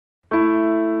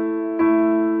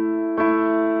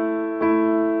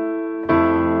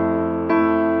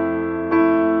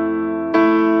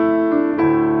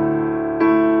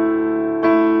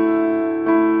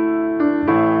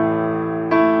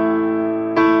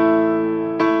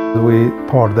we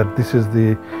thought that this is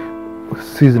the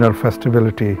seasonal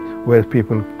festivity where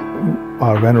people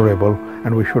are vulnerable,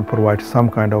 and we should provide some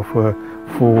kind of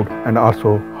food and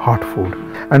also hot food.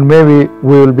 And maybe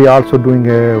we will be also doing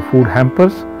food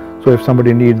hampers. So if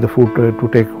somebody needs the food to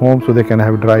take home, so they can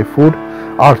have dry food.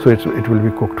 Also it will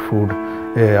be cooked food,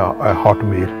 a hot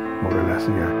meal, more or less,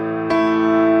 yeah.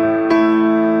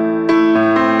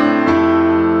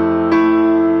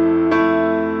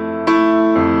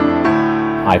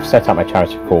 I've set up a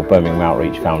charity called Birmingham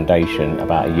Outreach Foundation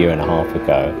about a year and a half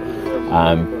ago,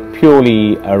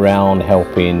 purely around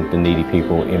helping the needy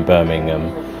people in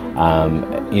Birmingham,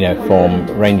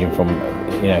 ranging from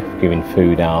giving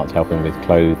food out, helping with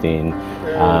clothing,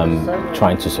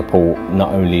 trying to support not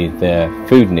only their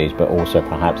food needs but also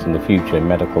perhaps in the future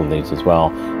medical needs as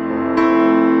well.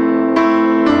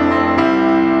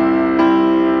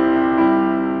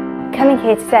 Coming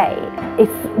here today,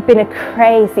 it's been a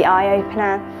crazy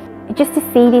eye-opener. Just to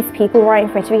see these people right in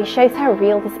front of you, it shows how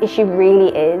real this issue really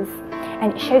is,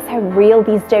 and it shows how real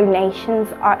these donations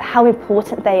are, how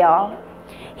important they are.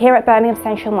 Here at Birmingham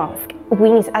Central Mosque,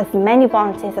 we need as many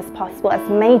volunteers as possible, as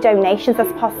many donations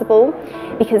as possible,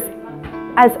 because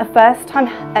as a first-time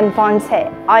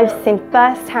volunteer, I've seen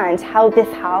firsthand how this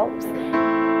helps.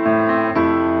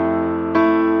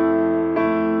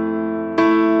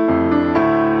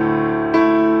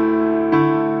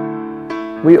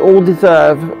 We all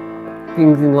deserve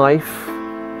things in life,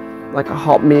 like a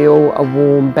hot meal, a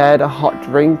warm bed, a hot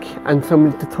drink, and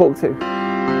somebody to talk to.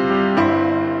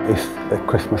 It's the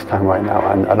Christmas time right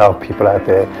now, and a lot of people out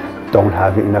there don't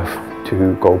have enough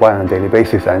to go by on a daily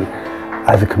basis, and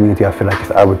as a community I feel like it's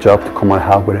our job to come and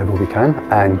help wherever we can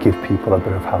and give people a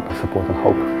bit of help and support and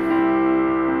hope.